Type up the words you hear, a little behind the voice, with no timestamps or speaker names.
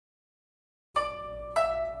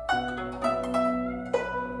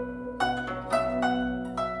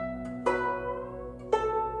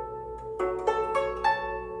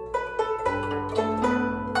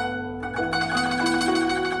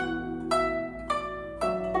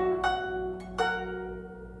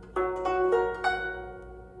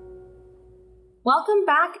Welcome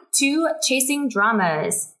back to Chasing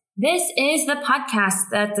Dramas. This is the podcast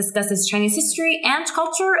that discusses Chinese history and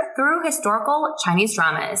culture through historical Chinese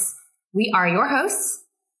dramas. We are your hosts,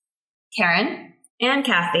 Karen and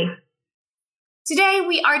Kathy. Today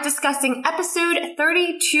we are discussing episode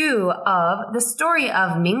 32 of the story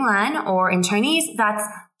of Minglan, or in Chinese, that's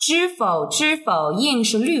知否知否应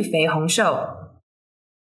是绿肥红瘦.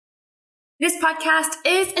 This podcast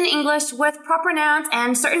is in English with proper nouns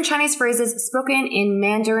and certain Chinese phrases spoken in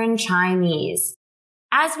Mandarin Chinese.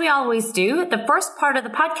 As we always do, the first part of the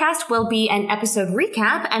podcast will be an episode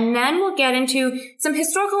recap, and then we'll get into some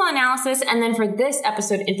historical analysis, and then for this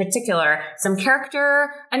episode in particular, some character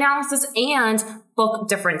analysis and book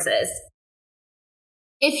differences.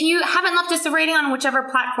 If you haven't left us a rating on whichever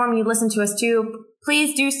platform you listen to us to,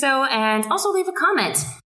 please do so, and also leave a comment.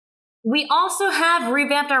 We also have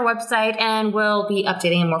revamped our website and will be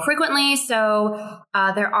updating it more frequently. So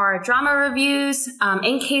there are drama reviews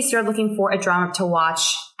in case you're looking for a drama to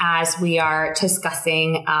watch as we are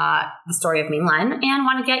discussing the story of Minglan and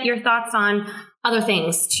want to get your thoughts on other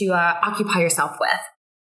things to occupy yourself with.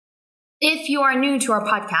 If you are new to our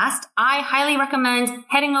podcast, I highly recommend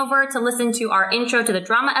heading over to listen to our intro to the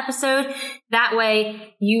drama episode. That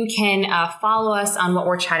way you can follow us on what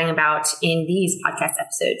we're chatting about in these podcast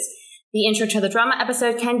episodes. The intro to the drama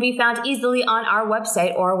episode can be found easily on our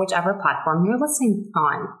website or whichever platform you're listening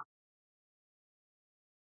on.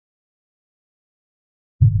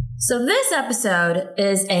 So this episode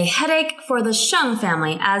is a headache for the Sheng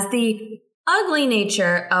family as the ugly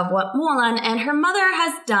nature of what Molan and her mother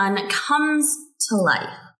has done comes to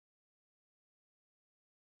life.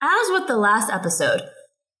 As with the last episode,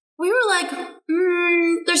 we were like,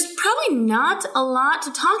 there's probably not a lot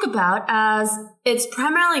to talk about as it's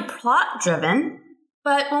primarily plot-driven.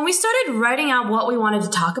 But when we started writing out what we wanted to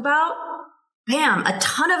talk about, bam, a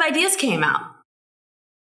ton of ideas came out.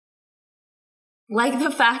 Like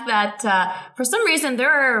the fact that for some reason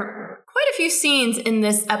there are quite a few scenes in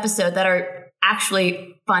this episode that are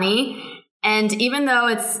actually funny. And even though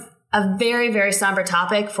it's a very, very somber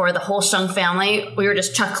topic for the whole Sheng family, we were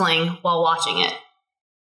just chuckling while watching it.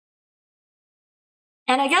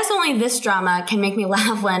 And I guess only this drama can make me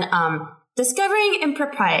laugh when discovering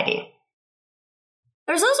impropriety.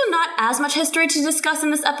 There's also not as much history to discuss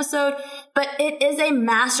in this episode, but it is a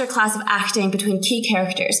masterclass of acting between key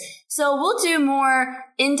characters. So we'll do more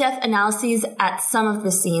in-depth analyses at some of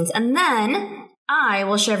the scenes, and then I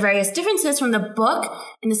will share various differences from the book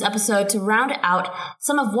in this episode to round out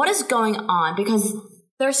some of what is going on, because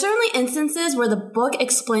there are certainly instances where the book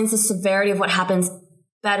explains the severity of what happens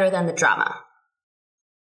better than the drama.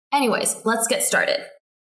 Anyways, let's get started.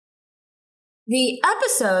 The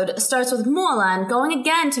episode starts with Molan going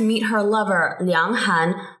again to meet her lover, Liang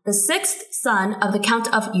Han, the sixth son of the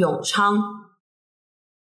Count of Yongchang.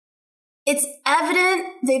 It's evident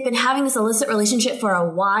they've been having this illicit relationship for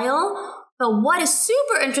a while, but what is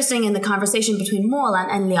super interesting in the conversation between Molan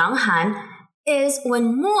and Liang Han is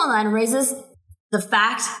when Molan raises the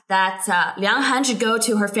fact that Liang Han should go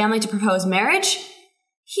to her family to propose marriage,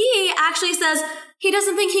 he actually says he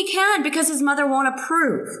doesn't think he can because his mother won't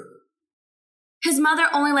approve. His mother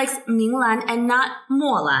only likes Minglan and not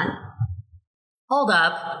Molan. Hold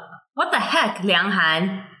up. What the heck, Liang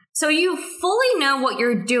Han? So you fully know what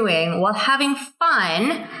you're doing while having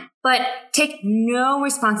fun, but take no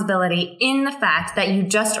responsibility in the fact that you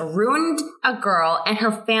just ruined a girl and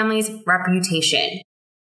her family's reputation.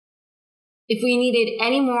 If we needed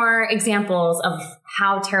any more examples of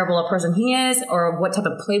how terrible a person he is or what type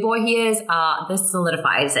of playboy he is, this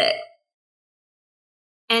solidifies it.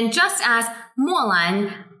 And just as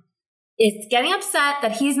Molan is getting upset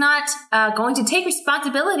that he's not going to take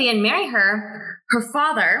responsibility and marry her, her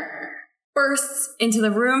father bursts into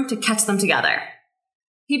the room to catch them together.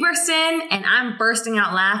 He bursts in, and I'm bursting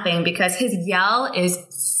out laughing because his yell is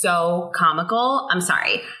so comical. I'm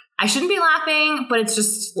sorry. I shouldn't be laughing, but it's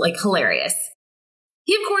just, hilarious.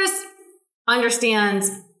 He, of course,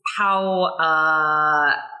 understands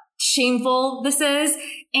how shameful this is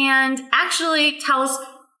and actually tells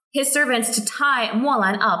his servants to tie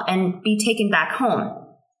Molan up and be taken back home.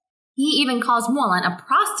 He even calls Molan a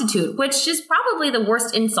prostitute, which is probably the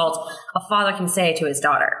worst insult a father can say to his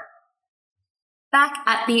daughter. Back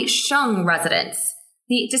at the Sheng residence,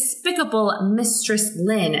 the despicable Mistress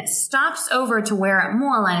Lin stops over to where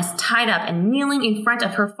Molan is tied up and kneeling in front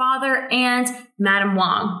of her father and Madame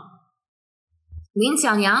Wang. Lin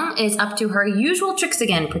Xiaoyang is up to her usual tricks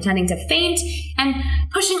again, pretending to faint and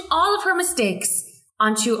pushing all of her mistakes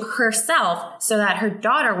onto herself so that her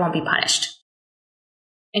daughter won't be punished.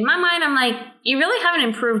 In my mind, I'm like, you really haven't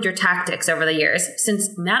improved your tactics over the years,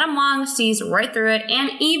 since Madame Wang sees right through it,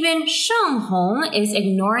 and even Sheng Hong is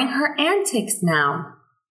ignoring her antics now.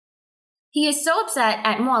 He is so upset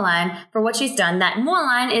at Molan for what she's done that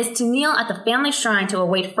Molan is to kneel at the family shrine to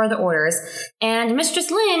await further orders, and Mistress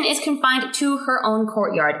Lin is confined to her own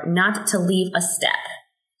courtyard, not to leave a step.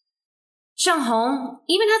 Sheng Hong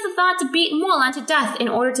even has the thought to beat Molan to death in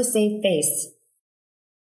order to save face.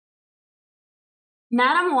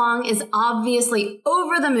 Madame Wang is obviously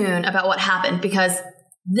over the moon about what happened because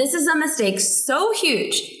this is a mistake so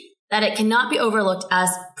huge that it cannot be overlooked as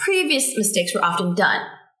previous mistakes were often done.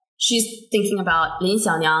 She's thinking about Lin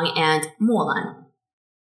Xiaonyang and Molan.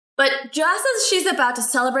 But just as she's about to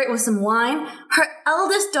celebrate with some wine, her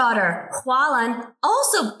eldest daughter, Hualan,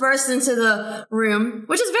 also bursts into the room,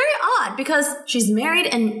 which is very odd because she's married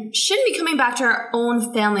and shouldn't be coming back to her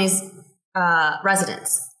own family's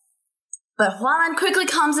residence. But Hualan quickly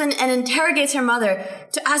comes in and interrogates her mother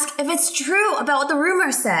to ask if it's true about what the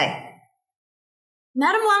rumors say.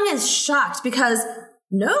 Madame Wang is shocked because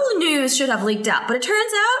no news should have leaked out, but it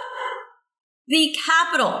turns out the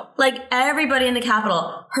capital, like everybody in the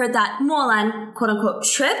capital, heard that Molan, quote-unquote,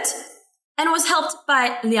 tripped and was helped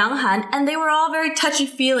by Liang Han, and they were all very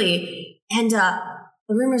touchy-feely. And the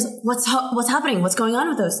rumors, what's happening? What's going on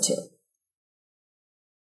with those two?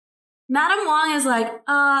 Madame Wang is like,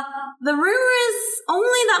 the rumor is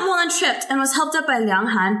only that Molan tripped and was helped up by Liang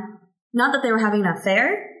Han, not that they were having an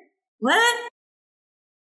affair. What?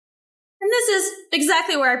 And this is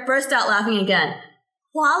exactly where I burst out laughing again.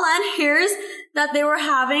 Hualan hears that they were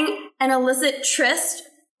having an illicit tryst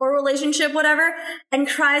or relationship, whatever, and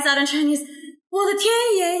cries out in Chinese, 我的天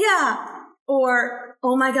爷呀! Or,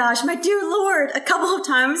 oh my gosh, my dear Lord, a couple of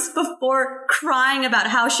times before crying about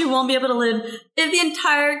how she won't be able to live if the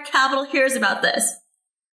entire capital hears about this.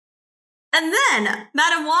 And then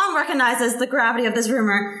Madame Wang recognizes the gravity of this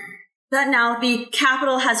rumor, that now the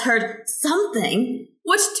capital has heard something,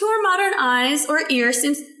 which to our modern eyes or ears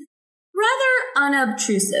seems rather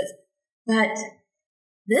unobtrusive. But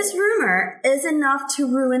this rumor is enough to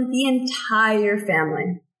ruin the entire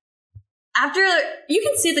family. After you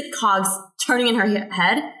can see the cogs turning in her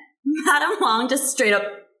head, Madame Wang just straight up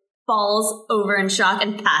falls over in shock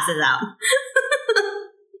and passes out.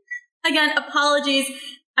 Again, apologies.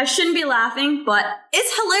 I shouldn't be laughing, but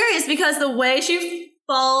it's hilarious because the way she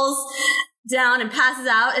falls down and passes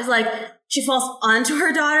out is like she falls onto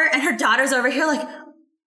her daughter and her daughter's over here like,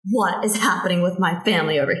 what is happening with my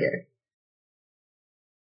family over here?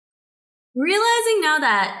 Realizing now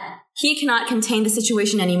that he cannot contain the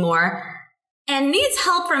situation anymore and needs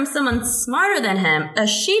help from someone smarter than him, a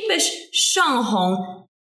sheepish Sheng Hong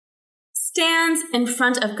stands in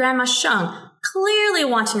front of Grandma Sheng, clearly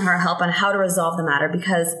wanting her help on how to resolve the matter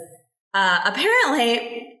because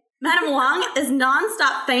apparently Madame Wang is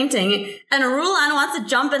non-stop fainting and Rulan wants to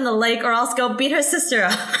jump in the lake or else go beat her sister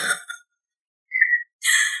up.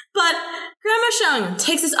 But Grandma Sheng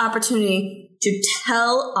takes this opportunity to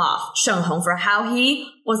tell off Sheng Hong for how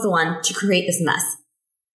he was the one to create this mess.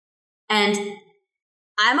 And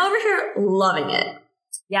I'm over here loving it.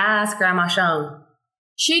 Yes, Grandma Sheng.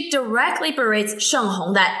 She directly berates Sheng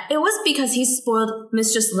Hong that it was because he spoiled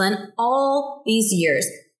Mistress Lin all these years,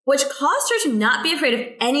 which caused her to not be afraid of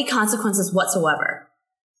any consequences whatsoever.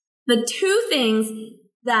 The two things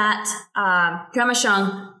that Grandma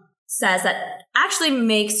Sheng says that actually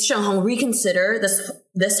makes Sheng Hong reconsider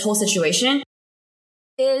this whole situation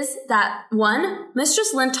is that, one,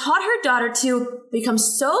 Mistress Lin taught her daughter to become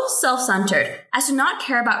so self-centered as to not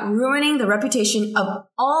care about ruining the reputation of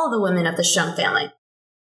all the women of the Sheng family.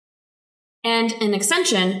 And in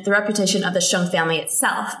extension, the reputation of the Sheng family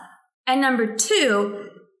itself. And number two,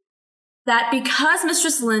 that because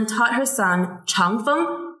Mistress Lin taught her son, Chang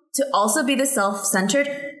Feng, to also be the self-centered,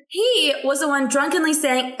 he was the one drunkenly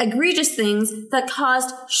saying egregious things that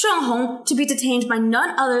caused Sheng Hong to be detained by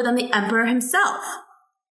none other than the emperor himself.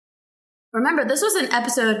 Remember, this was in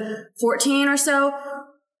episode 14 or so.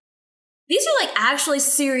 These are like actually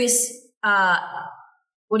serious,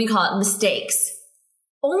 mistakes.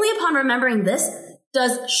 Only upon remembering this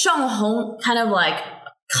does Sheng Hong kind of like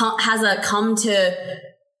has a come to,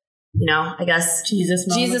 I guess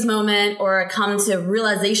Jesus moment or a come to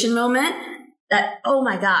realization moment that, oh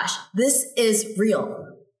my gosh, this is real.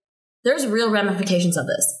 There's real ramifications of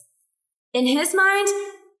this. In his mind,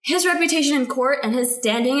 his reputation in court and his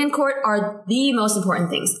standing in court are the most important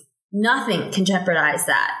things. Nothing can jeopardize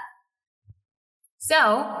that.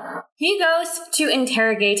 So, he goes to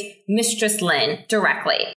interrogate Mistress Lin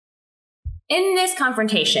directly. In this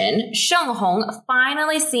confrontation, Sheng Hong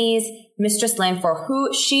finally sees Mistress Lin for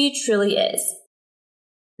who she truly is.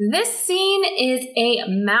 This scene is a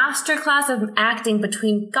masterclass of acting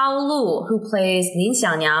between Gao Lu, who plays Lin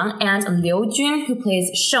Xiangyang, and Liu Jun, who plays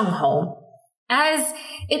Sheng Hong, as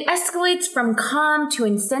it escalates from calm to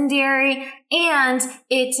incendiary, and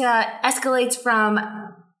it escalates from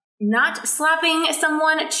not slapping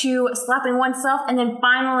someone to slapping oneself, and then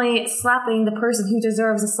finally slapping the person who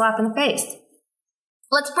deserves a slap in the face.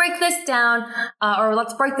 Let's break this down,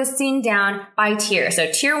 let's break this scene down by tier.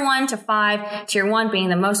 So tier 1 to 5, tier 1 being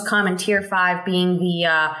the most common, tier 5 being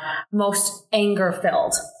the most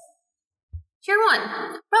anger-filled. Tier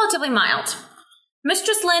 1, relatively mild.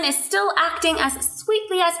 Mistress Lin is still acting as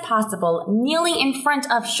sweetly as possible, kneeling in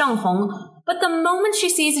front of Sheng Hong, but the moment she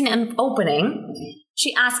sees an opening,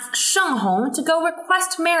 she asks Sheng Hong to go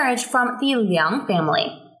request marriage from the Liang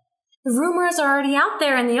family. The rumors are already out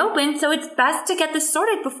there in the open, so it's best to get this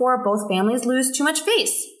sorted before both families lose too much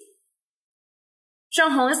face. Sheng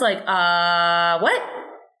Hong is like, what?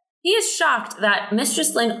 He is shocked that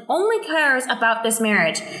Mistress Lin only cares about this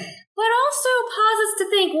marriage, but also pauses to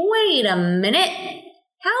think, wait a minute,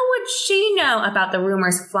 how would she know about the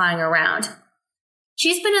rumors flying around?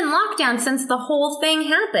 She's been in lockdown since the whole thing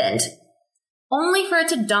happened, only for it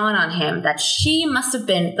to dawn on him that she must have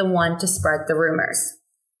been the one to spread the rumors.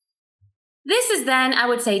 This is then, I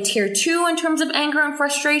would say, tier 2 in terms of anger and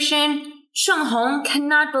frustration. Sheng Hong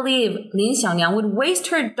cannot believe Lin Xiangyang would waste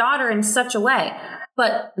her daughter in such a way,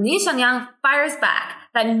 but Lin Xiangyang fires back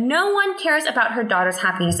that no one cares about her daughter's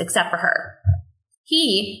happiness except for her.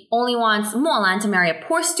 He only wants Mo Lan to marry a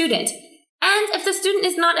poor student, and if the student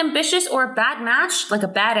is not ambitious or a bad match, like a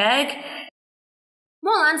bad egg,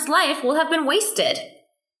 Mo Lan's life will have been wasted.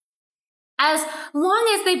 As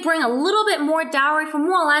long as they bring a little bit more dowry for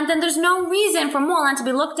Mo Lan, then there's no reason for Mo Lan to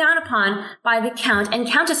be looked down upon by the Count and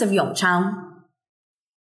Countess of Yongchang.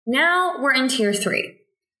 Now we're in tier 3.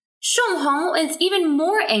 Sheng Hong is even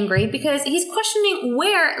more angry because he's questioning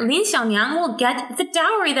where Lin Xiangyang will get the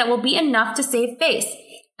dowry that will be enough to save face.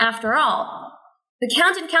 After all, the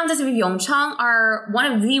Count and Countess of Yongchang are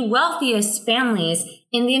one of the wealthiest families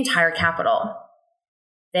in the entire capital.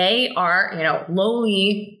 They are,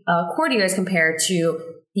 lowly courtiers compared to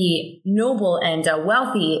the noble and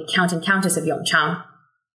wealthy Count and Countess of Yongchang.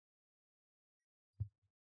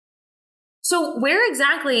 So where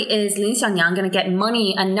exactly is Lin Xiangyang going to get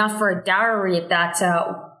money enough for a dowry that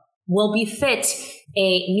will befit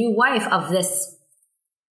a new wife of this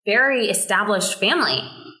very established family?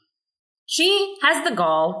 She has the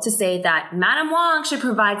gall to say that Madame Wang should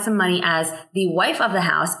provide some money as the wife of the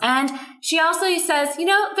house, and she also says,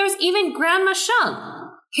 there's even Grandma Sheng.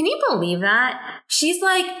 Can you believe that? She's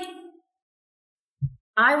like,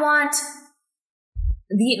 I want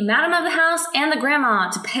the Madame of the house and the grandma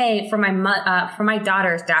to pay for my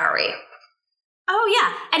daughter's dowry. Oh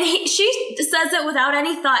yeah, and she says it without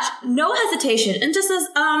any thought, no hesitation, and just says,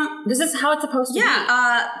 this is how it's supposed to be.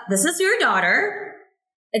 Yeah, this is your daughter.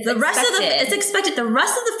 It's expected. The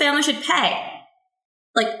rest of the family should pay.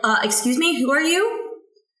 Excuse me, who are you?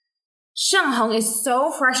 Sheng Hong is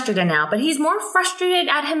so frustrated now, but he's more frustrated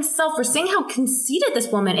at himself for seeing how conceited this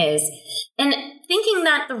woman is and thinking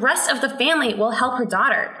that the rest of the family will help her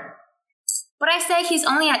daughter. But I say he's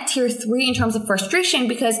only at tier 3 in terms of frustration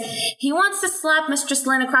because he wants to slap Mistress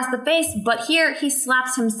Lin across the face, but here he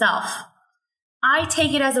slaps himself. I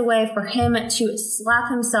take it as a way for him to slap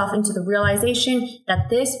himself into the realization that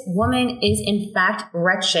this woman is in fact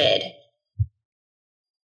wretched.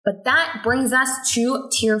 But that brings us to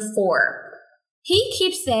tier 4. He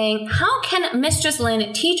keeps saying, how can Mistress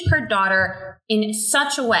Lin teach her daughter in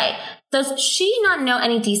such a way? Does she not know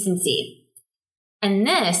any decency? And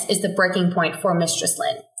this is the breaking point for Mistress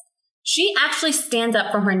Lin. She actually stands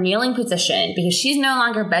up from her kneeling position because she's no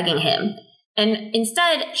longer begging him. And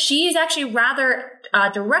instead, she is actually rather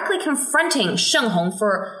directly confronting Sheng Hong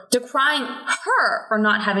for decrying her for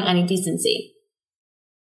not having any decency.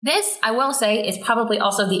 This, I will say, is probably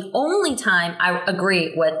also the only time I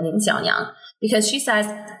agree with Lin Xiangyang, because she says,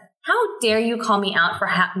 how dare you call me out for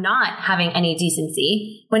not having any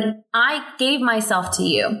decency when I gave myself to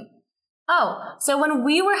you? Oh, so when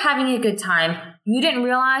we were having a good time, you didn't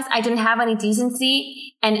realize I didn't have any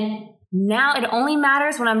decency, and now it only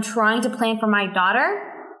matters when I'm trying to plan for my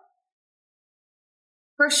daughter?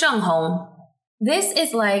 For Sheng Hong, this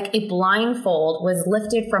is like a blindfold was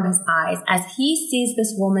lifted from his eyes as he sees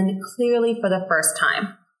this woman clearly for the first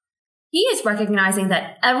time. He is recognizing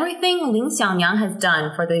that everything Lin Xiangyang has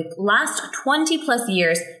done for the last 20 plus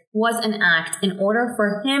years was an act in order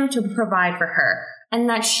for him to provide for her, and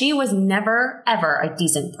that she was never, ever a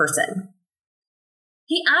decent person.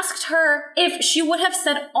 He asked her if she would have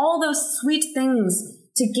said all those sweet things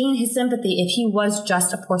to gain his sympathy if he was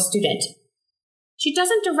just a poor student. She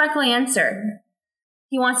doesn't directly answer.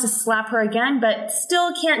 He wants to slap her again, but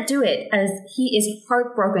still can't do it, as he is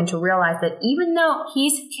heartbroken to realize that even though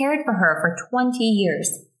he's cared for her for 20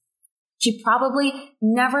 years, she probably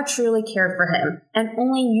never truly cared for him and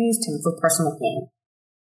only used him for personal gain.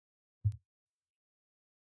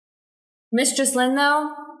 Mistress Lin,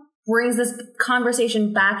 though, brings this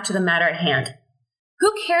conversation back to the matter at hand.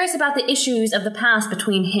 Who cares about the issues of the past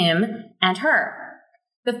between him and her?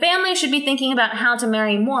 The family should be thinking about how to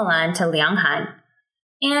marry Mo Lan to Liang Han.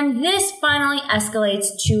 And this finally escalates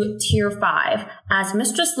to Tier 5, as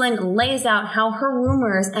Mistress Lin lays out how her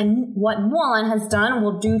rumors and what Mo Lan has done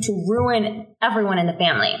will do to ruin everyone in the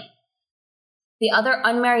family. The other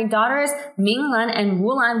unmarried daughters, Ming Lan and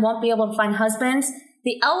Wu Lan, won't be able to find husbands.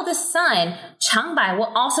 The eldest son, Chang Bai,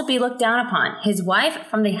 will also be looked down upon. His wife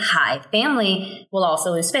from the Hai family will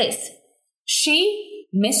also lose face. She,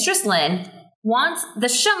 Mistress Lin, wants the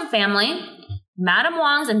Sheng family, Madame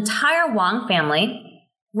Wang's entire Wang family,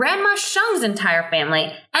 Grandma Sheng's entire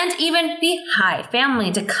family, and even the Hai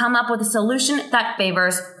family to come up with a solution that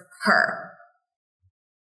favors her.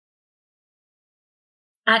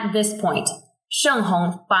 At this point, Sheng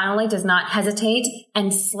Hong finally does not hesitate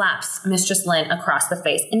and slaps Mistress Lin across the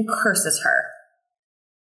face and curses her.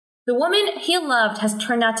 The woman he loved has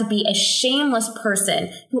turned out to be a shameless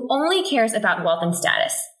person who only cares about wealth and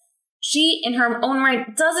status. She, in her own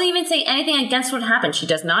right, doesn't even say anything against what happened. She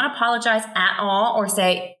does not apologize at all or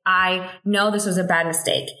say, I know this was a bad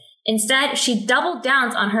mistake. Instead, she double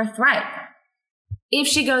downs on her threat. If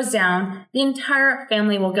she goes down, the entire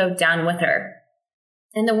family will go down with her.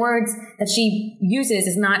 And the words that she uses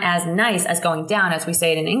is not as nice as going down as we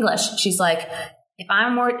say it in English. She's like, if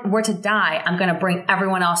I were to die, I'm going to bring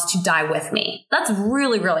everyone else to die with me. That's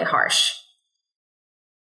really, really harsh.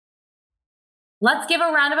 Let's give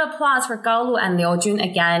a round of applause for Gao Lu and Liu Jun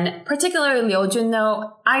again. Particularly Liu Jun,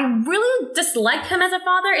 though. I really disliked him as a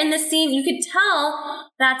father in this scene. You could tell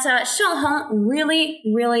that Sheng Hong really,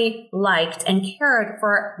 really liked and cared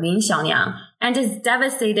for Lin Xiaonyang and is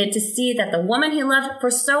devastated to see that the woman he loved for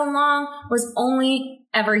so long was only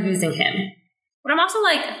ever using him. But I'm also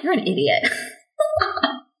like, you're an idiot.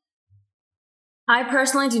 I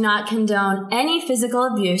personally do not condone any physical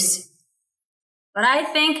abuse. But I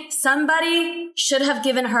think somebody should have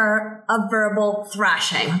given her a verbal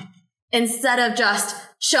thrashing instead of just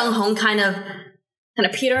Sheng Hong kind of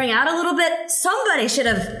petering out a little bit. Somebody should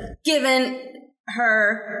have given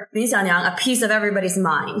her, Lin Xiaonyang, a piece of everybody's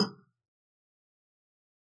mind.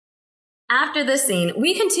 After this scene,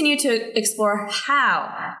 we continue to explore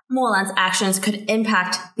how Mo Lan's actions could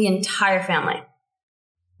impact the entire family.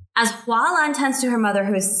 As Hua Lan tends to her mother,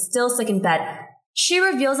 who is still sick in bed, she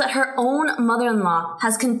reveals that her own mother-in-law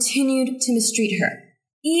has continued to mistreat her,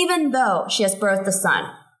 even though she has birthed a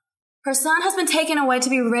son. Her son has been taken away to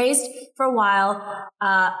be raised for a while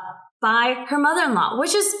by her mother-in-law,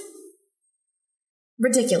 which is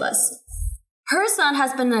ridiculous. Her son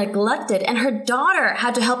has been neglected, and her daughter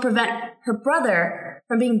had to help prevent her brother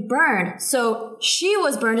from being burned, so she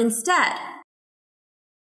was burned instead.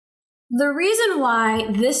 The reason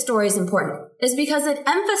why this story is important is because it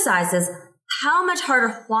emphasizes how much harder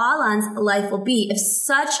Hua Lan's life will be if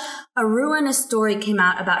such a ruinous story came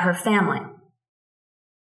out about her family.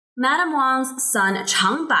 Madame Wang's son,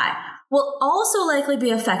 Chang Bai, will also likely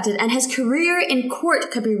be affected, and his career in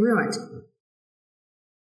court could be ruined.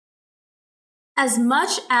 As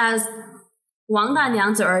much as Wang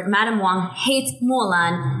Danyangzi, or Madame Wang, hates Mo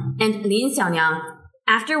Lan and Lin Xiaonyang,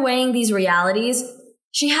 after weighing these realities,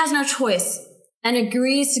 she has no choice and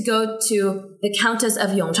agrees to go to the Countess of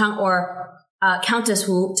Yongchang, or Countess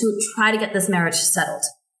Wu, to try to get this marriage settled.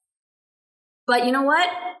 But you know what?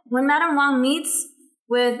 When Madame Wang meets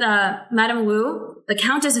with Madame Wu, the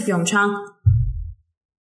Countess of Yongchang,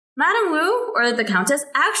 Madame Wu, or the Countess,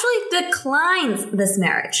 actually declines this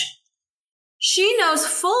marriage. She knows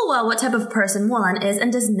full well what type of person Mo Lan is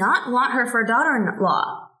and does not want her for a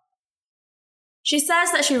daughter-in-law. She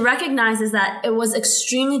says that she recognizes that it was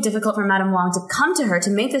extremely difficult for Madame Wang to come to her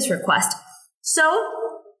to make this request, so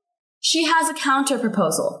she has a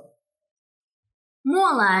counter-proposal.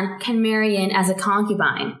 Mo Lan can marry in as a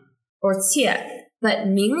concubine, or qie, but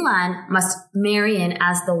Ming Lan must marry in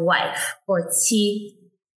as the wife, or qi.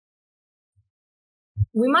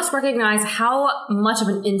 We must recognize how much of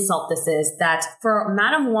an insult this is, that for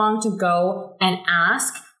Madame Wang to go and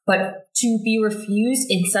ask, but to be refused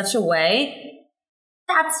in such a way,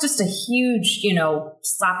 that's just a huge,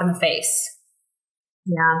 slap in the face.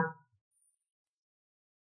 Yeah.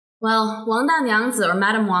 Well, Wang Danyangzi, or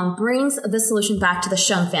Madame Wang, brings this solution back to the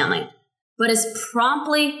Sheng family. but is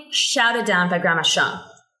promptly shouted down by Grandma Sheng.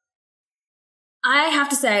 I have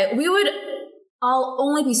to say, we would all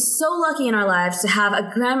only be so lucky in our lives to have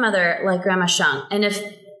a grandmother like Grandma Sheng. And if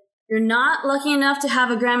you're not lucky enough to have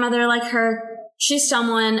a grandmother like her, she's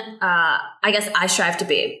someone I guess I strive to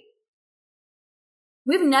be.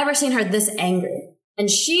 We've never seen her this angry. And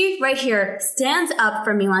she, right here, stands up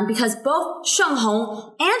for Minglan because both Sheng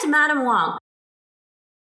Hong and Madame Wang,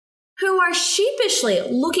 who are sheepishly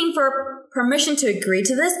looking for permission to agree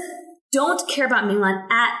to this, don't care about Minglan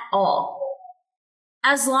at all.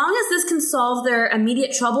 As long as this can solve their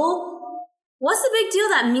immediate trouble, what's the big deal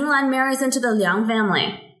that Minglan marries into the Liang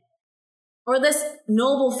family? Or this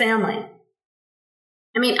noble family?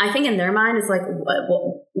 I mean, I think in their mind, it's like,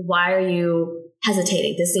 why are you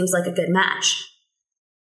hesitating? This seems like a good match.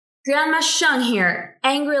 Grandma Sheng here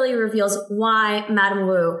angrily reveals why Madame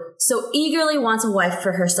Wu so eagerly wants a wife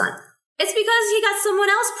for her son. It's because he got someone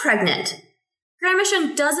else pregnant. Grandma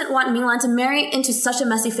Sheng doesn't want Minglan to marry into such a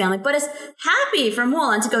messy family, but is happy for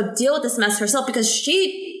Molan to go deal with this mess herself because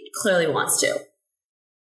she clearly wants to.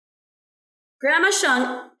 Grandma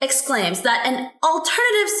Sheng exclaims that an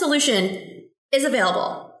alternative solution is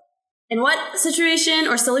available. And what situation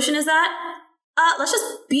or solution is that? Let's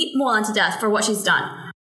just beat Molan to death for what she's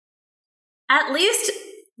done. At least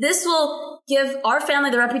this will give our family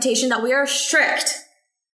the reputation that we are strict.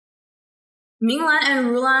 Minglan and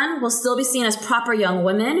Rulan will still be seen as proper young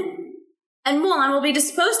women, and Molan will be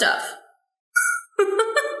disposed of.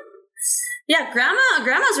 Yeah,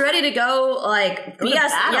 Grandma's ready to go,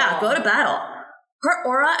 go to battle. Her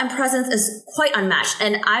aura and presence is quite unmatched,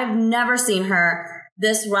 and I've never seen her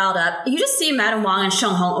this riled up. You just see Madame Wang and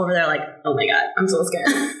Sheng Hong over there like, oh my god, I'm so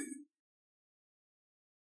scared.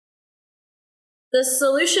 The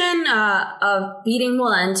solution of beating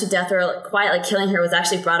Mulan to death or quietly killing her was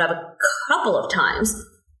actually brought up a couple of times.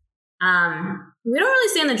 We don't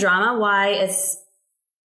really see in the drama why it's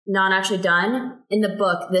not actually done. In the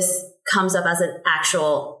book, this comes up as an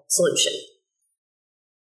actual solution.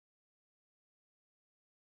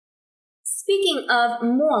 Speaking of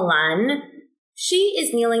Mulan, she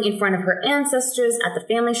is kneeling in front of her ancestors at the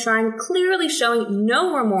family shrine, clearly showing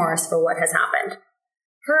no remorse for what has happened.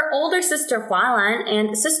 Her older sister Hualan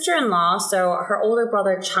and sister-in-law, so her older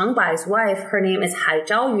brother Changbai's wife, her name is Hai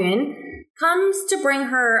Zhaoyun, come to bring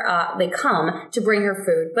her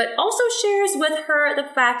food, but also shares with her the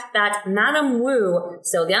fact that Madame Wu,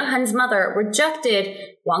 so Liang Han's mother, rejected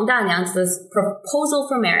Wang Danyang's proposal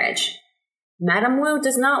for marriage. Madame Wu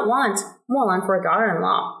does not want Mulan for a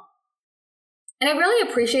daughter-in-law. And I really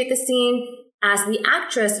appreciate this scene, as the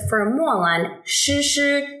actress for Mulan, Shi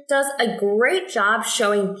Shi, does a great job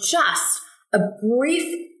showing just a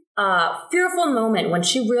brief, fearful moment when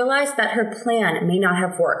she realized that her plan may not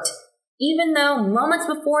have worked, even though moments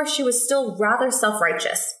before she was still rather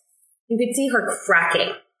self-righteous. You could see her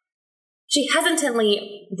cracking. She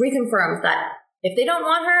hesitantly reconfirms that if they don't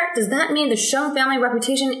want her, does that mean the Sheng family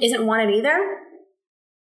reputation isn't wanted either?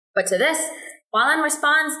 But to this, Hualan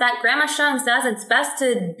responds that Grandma Sheng says it's best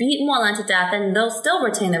to beat Mulan to death and they'll still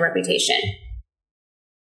retain their reputation.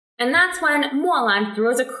 And that's when Mulan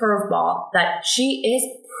throws a curveball that she is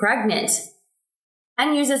pregnant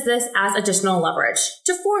and uses this as additional leverage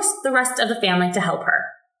to force the rest of the family to help her.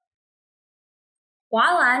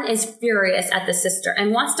 Hualan is furious at the sister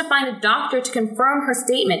and wants to find a doctor to confirm her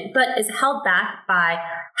statement, but is held back by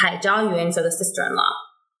Hai Zhaoyun, so the sister-in-law.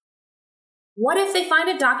 What if they find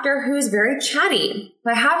a doctor who's very chatty?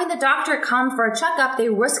 By having the doctor come for a checkup, they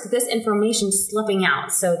risk this information slipping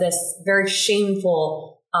out, so this very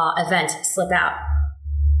shameful event slip out.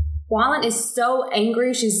 Hualan is so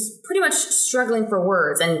angry, she's pretty much struggling for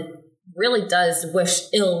words and really does wish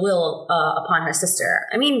ill will upon her sister.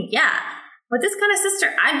 I mean, yeah, with this kind of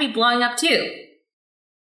sister, I'd be blowing up too.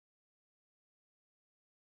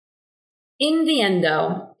 In the end,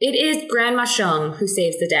 though, it is Grandma Sheng who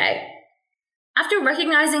saves the day. After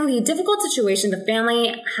recognizing the difficult situation the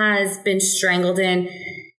family has been strangled in,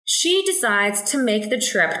 she decides to make the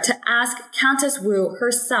trip to ask Countess Wu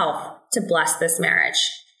herself to bless this marriage.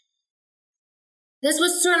 This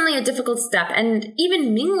was certainly a difficult step, and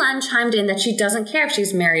even Minglan chimed in that she doesn't care if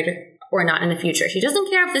she's married or not in the future. She doesn't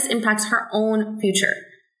care if this impacts her own future.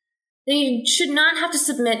 They should not have to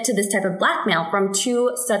submit to this type of blackmail from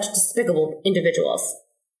two such despicable individuals.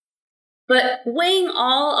 But weighing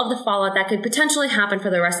all of the fallout that could potentially happen for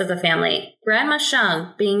the rest of the family, Grandma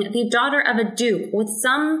Sheng, being the daughter of a duke with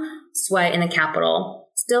some sway in the capital,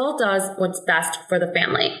 still does what's best for the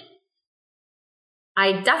family.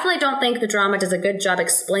 I definitely don't think the drama does a good job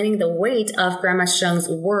explaining the weight of Grandma Sheng's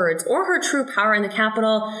words or her true power in the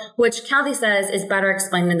capital, which Kathy says is better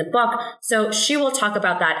explained in the book, so she will talk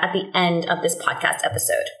about that at the end of this podcast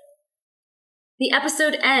episode. The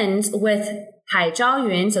episode ends with Hai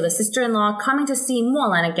Zhaoyun, so the sister-in-law, coming to see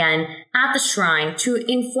Molan again at the shrine to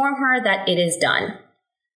inform her that it is done.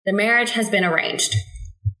 The marriage has been arranged.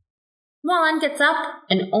 Molan gets up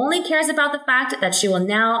and only cares about the fact that she will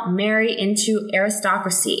now marry into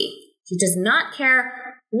aristocracy. She does not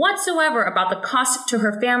care whatsoever about the cost to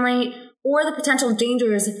her family or the potential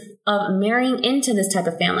dangers of marrying into this type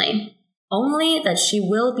of family. Only that she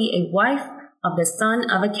will be a wife of the son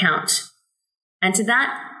of a count. And to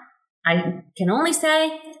that, I can only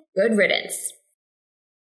say, good riddance.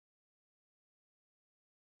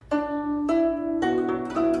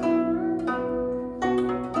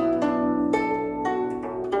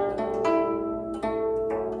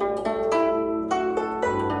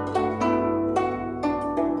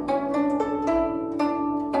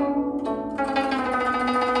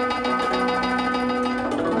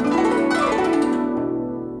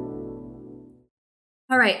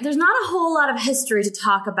 All right, there's not a whole lot of history to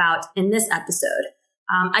talk about in this episode.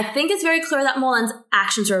 I think it's very clear that Molan's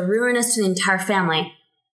actions are ruinous to the entire family.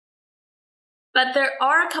 But there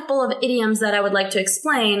are a couple of idioms that I would like to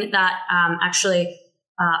explain that actually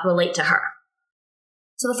relate to her.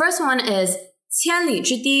 So the first one is 千里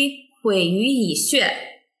之堤毁于蚁穴.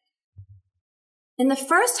 In the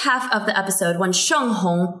first half of the episode, when Sheng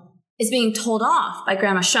Hong is being told off by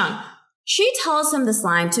Grandma Sheng, she tells him this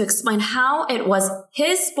line to explain how it was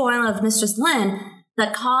his spoiling of Mistress Lin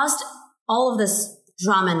that caused all of this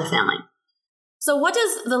drama in the family. So what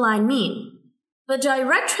does the line mean? The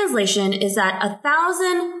direct translation is that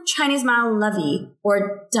 1,000 Chinese mile levee,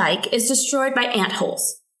 or dike, is destroyed by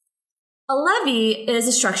antholes. A levee is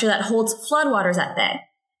a structure that holds floodwaters at bay.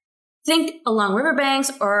 Think along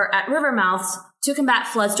riverbanks or at river mouths to combat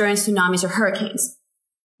floods during tsunamis or hurricanes.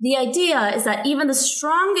 The idea is that even the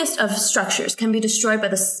strongest of structures can be destroyed by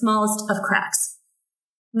the smallest of cracks.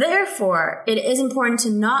 Therefore, it is important to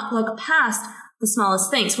not look past the smallest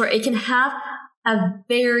things, for it can have a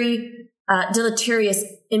very deleterious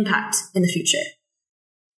impact in the future.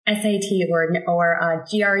 SAT word or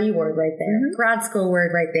GRE word right there. Grad school word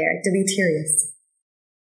right there. Deleterious.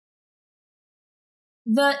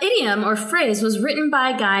 The idiom or phrase was written by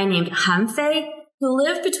a guy named Han Fei, who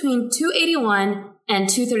lived between 281 and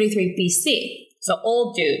 233 BC. So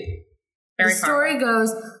old dude. Very the story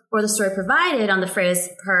goes, or the story provided on the phrase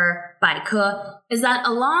per Baike, is that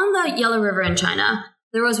along the Yellow River in China,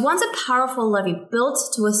 there was once a powerful levee built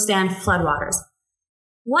to withstand floodwaters.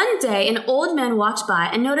 One day, an old man walked by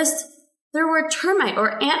and noticed there were termite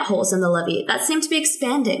or ant holes in the levee that seemed to be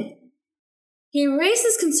expanding. He raised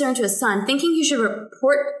his concern to his son, thinking he should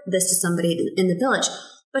report this to somebody in the village,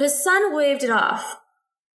 but his son waved it off.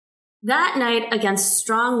 That night, against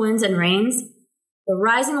strong winds and rains, the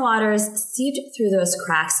rising waters seeped through those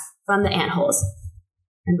cracks from the antholes,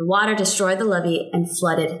 and the water destroyed the levee and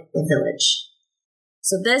flooded the village.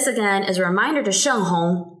 So this, again, is a reminder to Sheng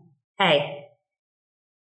Hong, hey,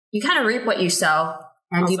 you kind of reap what you sow,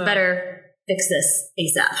 and also, you better fix this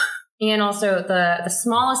ASAP. And also, the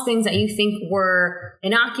smallest things that you think were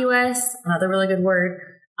innocuous, another really good word,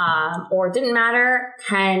 or didn't matter,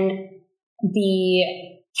 can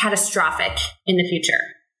be catastrophic in the future.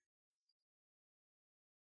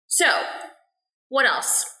 So, what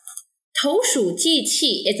else? 投鼠忌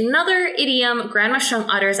器 is another idiom Grandma Sheng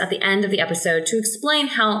utters at the end of the episode to explain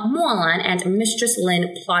how Molan and Mistress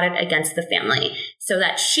Lin plotted against the family, so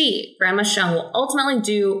that she, Grandma Sheng, will ultimately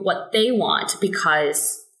do what they want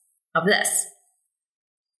because of this.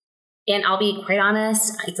 And I'll be quite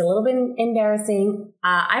honest, it's a little bit embarrassing.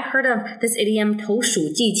 I've heard of this idiom 投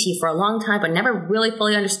鼠忌器 for a long time, but never really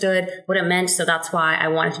fully understood what it meant, so that's why I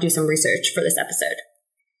wanted to do some research for this episode.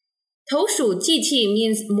 投鼠忌器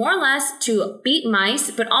means more or less to beat mice,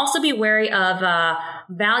 but also be wary of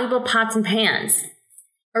valuable pots and pans.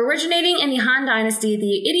 Originating in the Han Dynasty,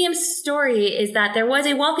 the idiom's story is that there was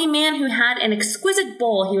a wealthy man who had an exquisite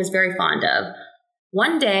bowl he was very fond of.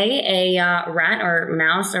 One day, a rat or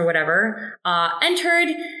mouse or whatever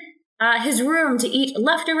entered his room to eat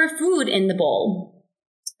leftover food in the bowl.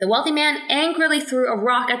 The wealthy man angrily threw a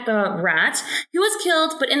rock at the rat, who was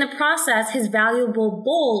killed, but in the process, his valuable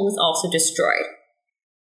bowl was also destroyed.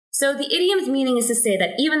 So the idiom's meaning is to say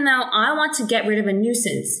that even though I want to get rid of a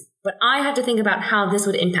nuisance, but I have to think about how this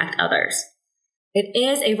would impact others. It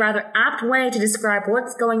is a rather apt way to describe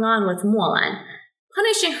what's going on with Molan.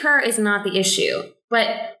 Punishing her is not the issue,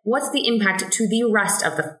 but what's the impact to the rest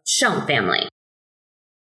of the Sheng family?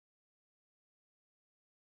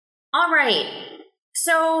 All right.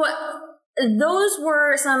 So those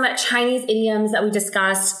were some Chinese idioms that we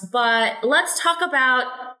discussed, but let's talk about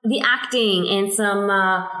the acting and some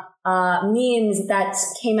memes that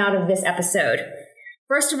came out of this episode.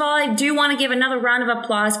 First of all, I do want to give another round of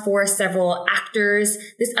applause for several actors.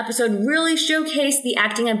 This episode really showcased the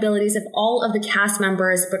acting abilities of all of the cast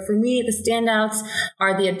members, but for me, the standouts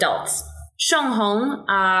are the adults. Sheng Hong,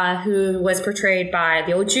 who was portrayed by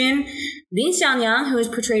Liu Jun, Lin Xiaonyang, who was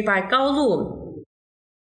portrayed by Gao Lu,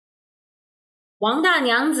 Wang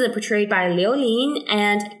Danyangzi, portrayed by Liu Lin,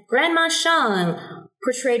 and Grandma Sheng,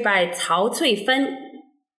 portrayed by Cao Cuifen.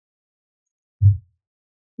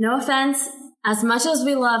 No offense, as much as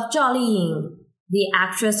we love Zhao Liying, the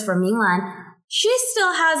actress for Minglan, she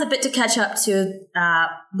still has a bit to catch up to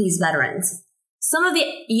these veterans. Some of the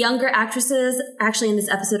younger actresses actually in this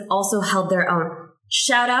episode also held their own.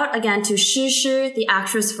 Shout out again to Shi Shi, the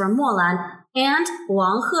actress for Molan, and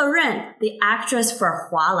Wang Heren, the actress for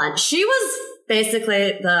Hualan. She was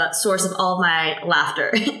basically the source of all of my laughter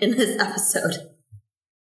in this episode.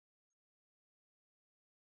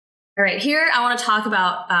 All right, here I want to talk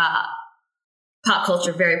about pop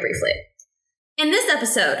culture very briefly. In this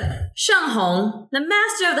episode, Sheng Hong, the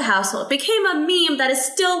master of the household, became a meme that is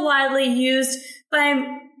still widely used by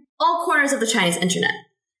all corners of the Chinese internet.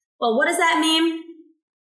 Well, what is that meme?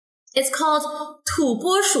 It's called 土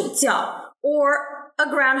拨鼠叫, or a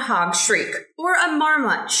groundhog shriek, or a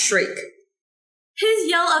marmot shriek. His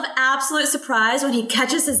yell of absolute surprise when he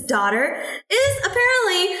catches his daughter is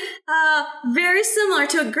apparently very similar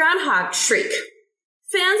to a groundhog shriek.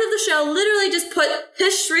 Fans of the show literally just put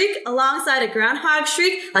his shriek alongside a groundhog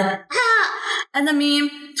shriek, like, ah! And the meme,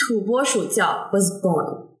 土拨鼠叫, was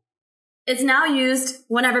born. It's now used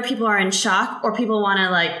whenever people are in shock or people want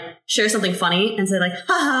to, share something funny and say, ha,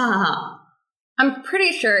 ha, ha, ha. I'm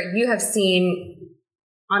pretty sure you have seen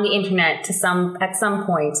on the internet at some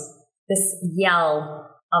point this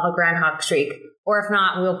yell of a groundhog shriek. Or if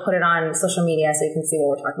not, we'll put it on social media so you can see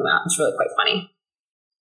what we're talking about. It's really quite funny.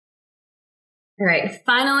 All right,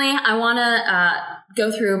 finally, I want to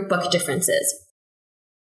go through book differences.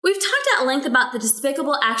 We've talked at length about the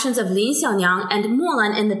despicable actions of Lin Xiaonyang and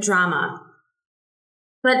Molan in the drama.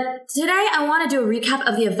 But today I want to do a recap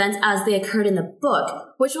of the events as they occurred in the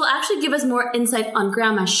book, which will actually give us more insight on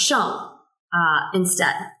Grandma Sheng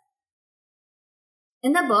instead.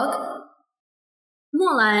 In the book,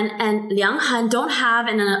 Molan and Liang Han don't have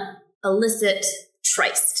an illicit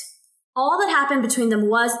tryst. All that happened between them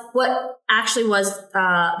was what actually was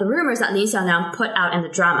the rumors that Lin Xiaonyang put out in the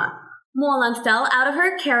drama. Molan fell out of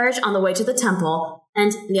her carriage on the way to the temple,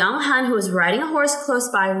 and Liang Han, who was riding a horse close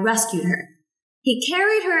by, rescued her. He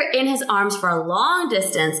carried her in his arms for a long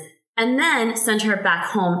distance and then sent her back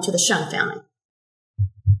home to the Sheng family.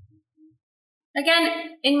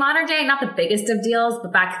 Again, in modern day, not the biggest of deals,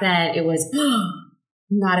 but back then it was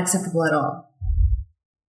not acceptable at all.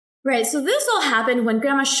 Right, so this all happened when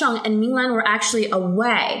Grandma Sheng and Minglan were actually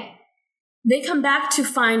away. They come back to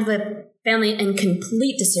find the family in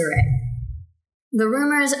complete disarray. The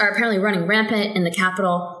rumors are apparently running rampant in the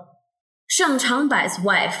capital. Sheng Changbai's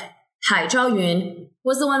wife, Hai Zhaoyun,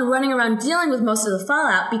 was the one running around dealing with most of the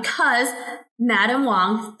fallout because Madame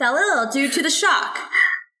Wang fell ill due to the shock.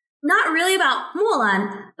 Not really about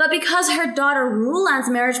Molan, but because her daughter Rulan's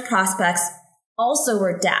marriage prospects also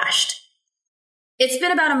were dashed. It's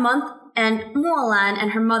been about a month, and Molan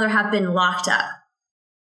and her mother have been locked up.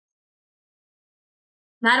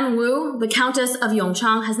 Madame Wu, the Countess of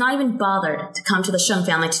Yongchang, has not even bothered to come to the Sheng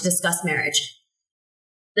family to discuss marriage.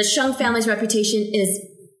 The Sheng family's reputation is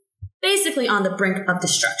basically on the brink of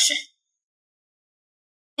destruction.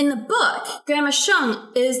 In the book, Grandma Sheng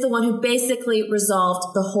is the one who basically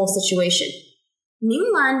resolved the whole situation.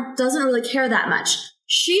 Minglan doesn't really care that much.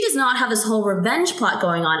 She does not have this whole revenge plot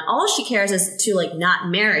going on. All she cares is to, not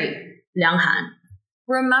marry Liang Han.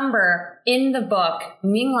 Remember, in the book,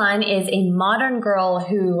 Minglan is a modern girl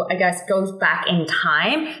who, I guess, goes back in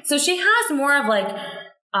time. So she has more of,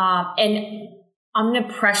 an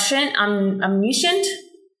omniscient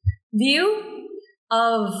view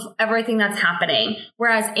of everything that's happening.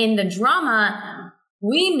 Whereas in the drama,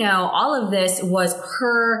 we know all of this was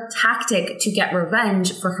her tactic to get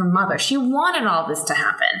revenge for her mother. She wanted all this to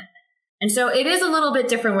happen. And so it is a little bit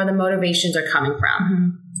different where the motivations are coming from. Mm-hmm.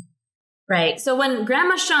 Right. So when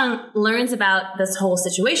Grandma Sheng learns about this whole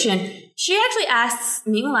situation, she actually asks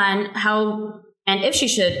Minglan how and if she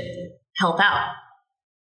should help out.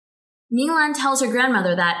 Minglan tells her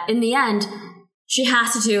grandmother that in the end, she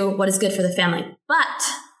has to do what is good for the family. But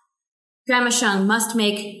Grandma Sheng must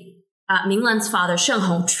make Minglan's father, Sheng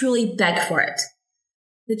Hong, truly beg for it.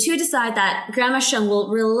 the two decide that Grandma Sheng will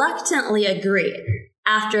reluctantly agree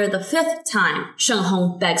after the 5th time Sheng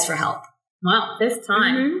Hong begs for help. Wow, 5th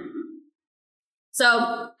time. Mm-hmm.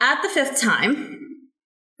 So, at the 5th time,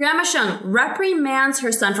 Grandma Sheng reprimands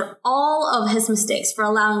her son for all of his mistakes, for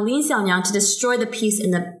allowing Lin Xiaonyang to destroy the peace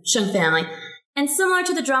in the Sheng family. And similar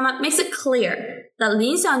to the drama, makes it clear that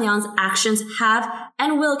Lin Xiaonyang's actions have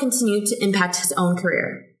and will continue to impact his own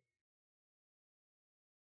career.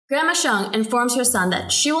 Grandma Sheng informs her son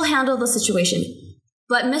that she will handle the situation,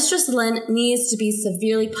 but Mistress Lin needs to be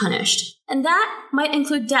severely punished, and that might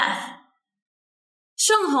include death.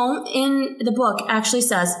 Sheng Hong in the book actually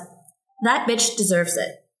says, that bitch deserves it.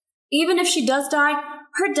 Even if she does die,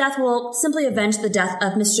 her death will simply avenge the death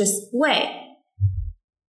of Mistress Wei,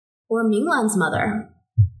 or Minglan's mother.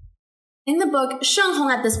 In the book, Sheng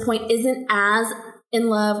Hong at this point isn't as in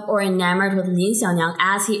love or enamored with Lin Xiaonyang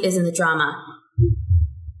as he is in the drama.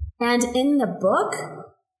 And in the book,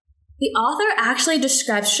 the author actually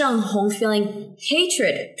describes Sheng Hong feeling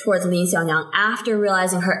hatred towards Lin Xiaonyang after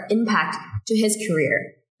realizing her impact to his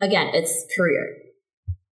career. Again, it's career.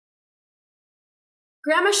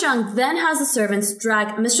 Grandma Sheng then has the servants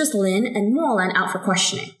drag Mistress Lin and Mo Lan out for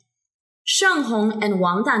questioning. Sheng Hong and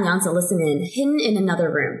Wang Danyang listen in, hidden in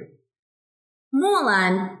another room. Mo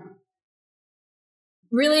Lan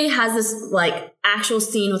really has this actual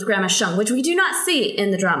scene with Grandma Sheng, which we do not see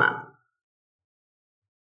in the drama.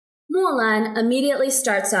 Mo Lan immediately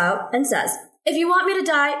starts out and says, if you want me to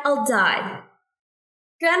die, I'll die.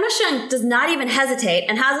 Grandma Sheng does not even hesitate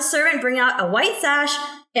and has a servant bring out a white sash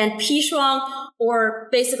and pishuang, or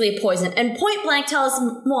basically poison, and point blank tells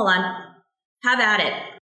Mo Lan, have at it.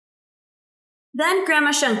 Then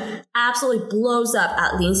Grandma Sheng absolutely blows up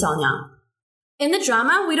at Lin Xiaonyang. In the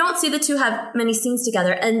drama, we don't see the two have many scenes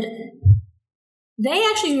together, and they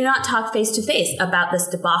actually do not talk face to face about this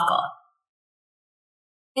debacle.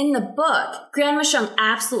 In the book, Grandma Sheng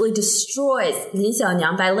absolutely destroys Lin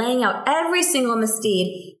Xiaonyang by laying out every single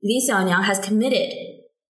misdeed Lin Xiaonyang has committed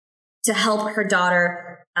to help her daughter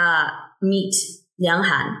meet Liang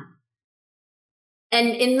Han. And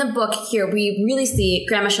in the book here, we really see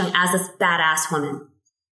Grandma Sheng as this badass woman.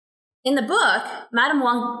 In the book, Madame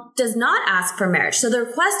Wang does not ask for marriage, so the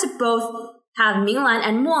request to both have Minglan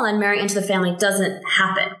and Mo Lan marry into the family doesn't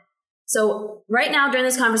happen. So right now, during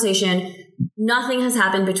this conversation, nothing has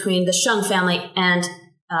happened between the Sheng family and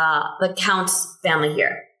the Count's family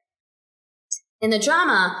here. In the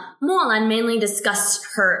drama, Mo Lan mainly discussed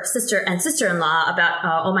her sister and sister-in-law about,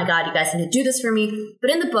 oh my god, you guys need to do this for me. But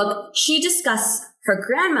in the book, she discussed her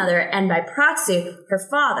grandmother and by proxy, her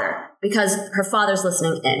father, because her father's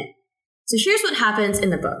listening in. So here's what happens in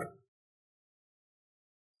the book.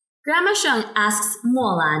 Grandma Sheng asks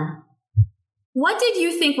Mo Lan, what did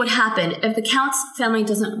you think would happen if the Count's family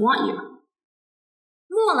doesn't want you?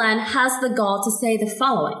 Mo Lan has the gall to say the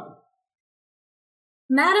following.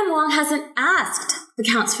 Madame Wang hasn't asked the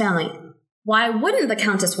Count's family. Why wouldn't the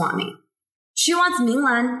Countess want me? She wants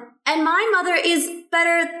Minglan, and my mother is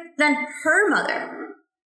better than her mother.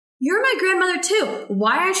 You're my grandmother too.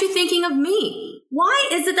 Why aren't you thinking of me? Why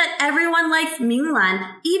is it that everyone likes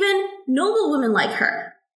Minglan, even noble women like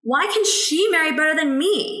her? Why can she marry better than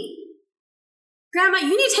me? Grandma,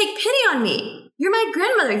 you need to take pity on me. You're my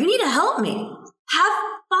grandmother. You need to help me. Have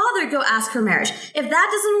father go ask for marriage. If that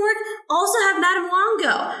doesn't work, also have Madame Wang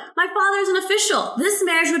go. My father is an official. This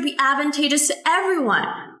marriage would be advantageous to everyone.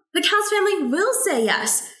 The Count's family will say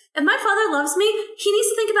yes. If my father loves me, he needs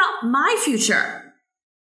to think about my future.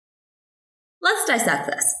 Let's dissect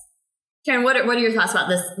this. Karen, what are your thoughts about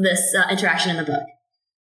this interaction in the book?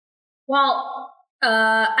 Well,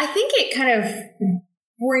 I think it kind of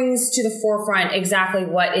brings to the forefront exactly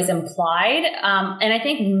what is implied. And I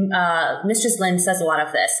think Mistress Lin says a lot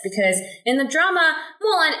of this, because in the drama,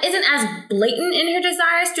 Mo Lan isn't as blatant in her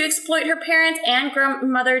desires to exploit her parents and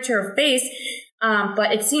grandmother to her face,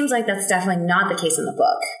 but it seems like that's definitely not the case in the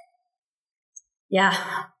book. Yeah.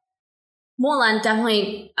 Mo Lan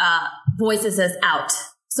definitely voices this out.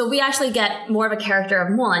 So we actually get more of a character of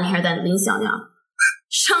Mo Lan here than Lin Xiaonyang.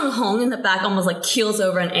 Sheng Hong in the back almost keels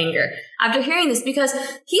over in anger after hearing this, because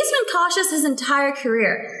he's been cautious his entire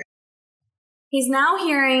career. He's now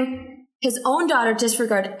hearing his own daughter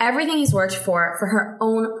disregard everything he's worked for her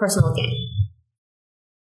own personal gain.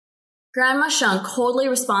 Grandma Sheng coldly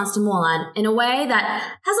responds to Mo Lan in a way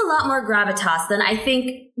that has a lot more gravitas than I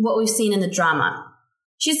think what we've seen in the drama.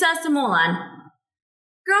 She says to Mo Lan,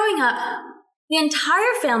 growing up, the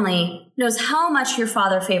entire family knows how much your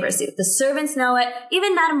father favors you. The servants know it.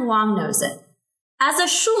 Even Madame Wang knows it. As a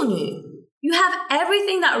shunyu, you have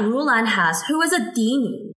everything that Rulan has, who is a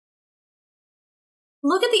dini.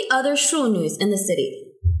 Look at the other shunyus in the city.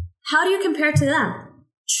 How do you compare to them?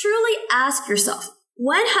 Truly ask yourself,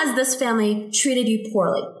 when has this family treated you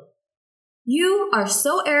poorly? You are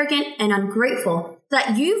so arrogant and ungrateful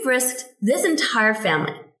that you've risked this entire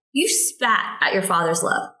family. You spat at your father's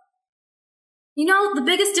love. You know, the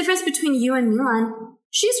biggest difference between you and Minglan,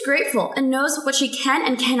 she's grateful and knows what she can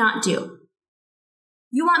and cannot do.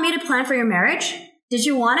 You want me to plan for your marriage? Did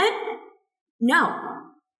you want it? No.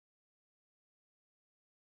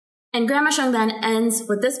 And Grandma Sheng then ends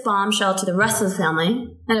with this bombshell to the rest of the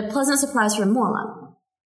family and a pleasant surprise for Molan.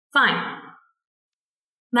 Fine.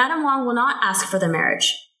 Madame Wang will not ask for the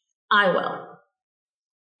marriage. I will.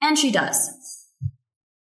 And she does.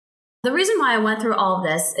 The reason why I went through all of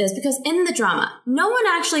this is because in the drama, no one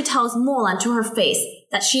actually tells Molan to her face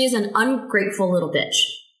that she is an ungrateful little bitch.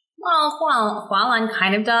 Well, Hualan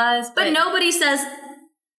kind of does. But nobody says,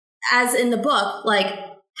 as in the book, like,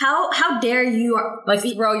 how dare you... Like,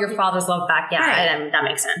 throw your father's love back. Yeah, right. That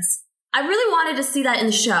makes sense. I really wanted to see that in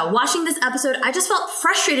the show. Watching this episode, I just felt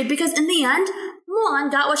frustrated because in the end, Molan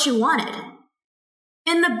got what she wanted.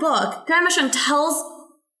 In the book, Grandma Sheng tells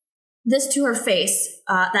this to her face,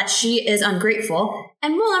 that she is ungrateful,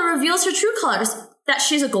 and Molan reveals her true colors, that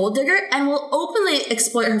she's a gold digger and will openly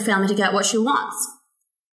exploit her family to get what she wants.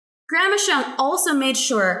 Grandma Sheng also made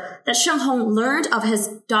sure that Sheng Hong learned of his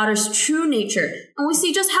daughter's true nature, and we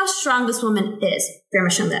see just how strong this woman is, Grandma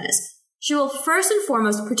Sheng that is. She will first and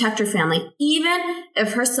foremost protect her family, even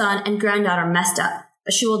if her son and granddaughter messed up,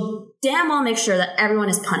 but she will damn well make sure that everyone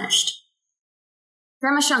is punished.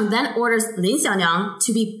 Grandma Sheng then orders Lin Xiaonyang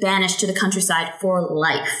to be banished to the countryside for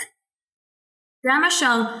life. Grandma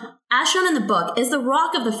Sheng, as shown in the book, is the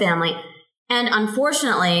rock of the family, and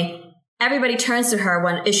unfortunately, everybody turns to her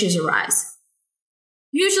when issues arise.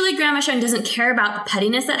 Usually, Grandma Sheng doesn't care about the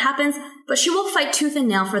pettiness that happens, but she will fight tooth and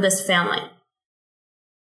nail for this family.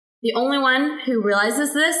 The only one who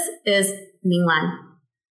realizes this is Minglan.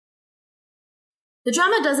 The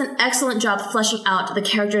drama does an excellent job fleshing out the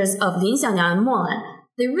characters of Lin Xiaonyang and Molan.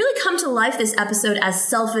 They really come to life this episode as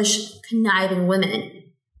selfish, conniving women.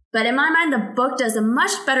 But in my mind, the book does a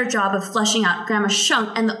much better job of fleshing out Grandma Sheng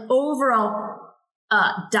and the overall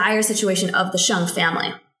dire situation of the Sheng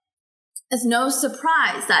family. It's no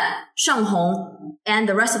surprise that Sheng Hong and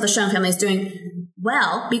the rest of the Sheng family is doing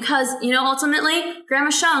well because, ultimately,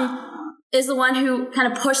 Grandma Sheng is the one who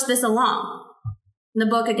kind of pushed this along. The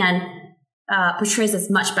book, again, portrays this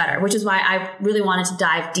much better, which is why I really wanted to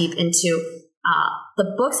dive deep into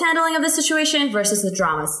the book's handling of the situation versus the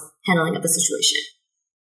drama's handling of the situation.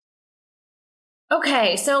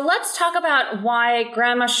 Okay, so let's talk about why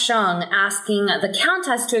Grandma Sheng asking the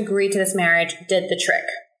Countess to agree to this marriage did the trick.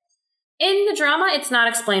 In the drama, it's not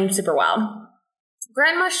explained super well.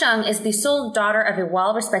 Grandma Sheng is the sole daughter of a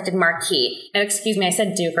well-respected marquis. And excuse me, I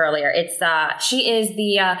said duke earlier. She is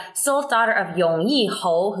the sole daughter of Yong Yi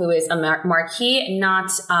Ho, who is a marquis,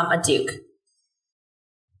 not a duke.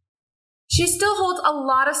 She still holds a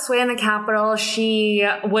lot of sway in the capital. She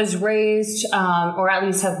was raised, or at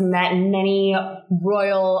least have met many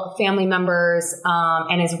royal family members,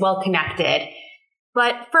 and is well connected.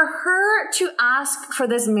 But for her to ask for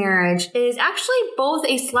this marriage is actually both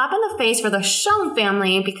a slap in the face for the Sheng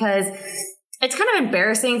family because it's kind of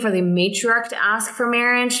embarrassing for the matriarch to ask for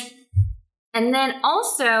marriage. And then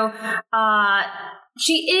also,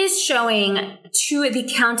 she is showing to the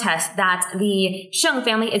Countess that the Sheng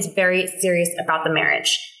family is very serious about the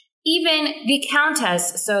marriage. Even the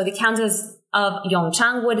Countess, so the Countess of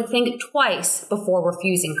Yongchang, would think twice before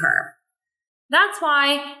refusing her. That's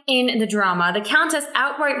why in the drama, the Countess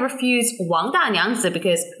outright refused Wang Danyangzi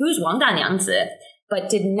because who's Wang Danyangzi? But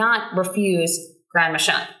did not refuse Grandma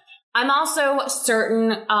Sheng. I'm also certain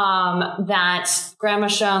that Grandma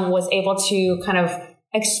Sheng was able to kind of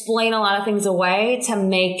explain a lot of things away to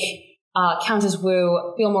make Countess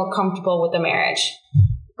Wu feel more comfortable with the marriage.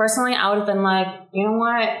 Personally, I would have been like, you know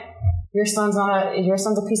what? Your son's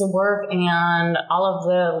a piece of work, and all of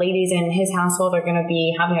the ladies in his household are going to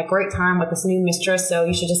be having a great time with this new mistress, so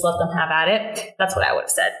you should just let them have at it. That's what I would have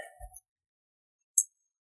said.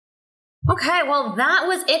 Okay, well, that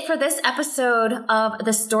was it for this episode of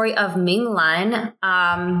the story of Minglan.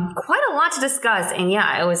 Quite a lot to discuss, and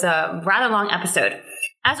yeah, it was a rather long episode.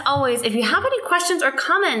 As always, if you have any questions or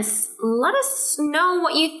comments, let us know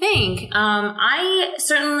what you think. I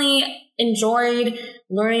certainly enjoyed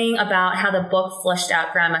learning about how the book fleshed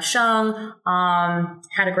out Grandma Sheng.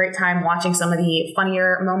 Had a great time watching some of the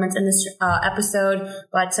funnier moments in this episode,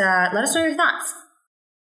 but let us know your thoughts.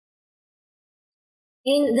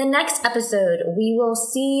 In the next episode, we will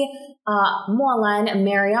see Molan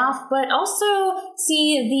marry off, but also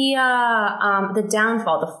see the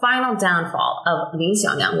downfall, the final downfall of Lin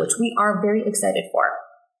Xiangyang, which we are very excited for.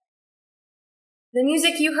 The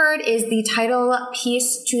music you heard is the title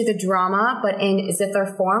piece to the drama, but in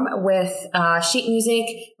zither form with sheet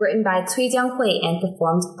music written by Cui Jianghui and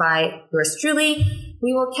performed by yours truly.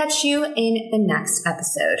 We will catch you in the next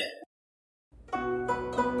episode.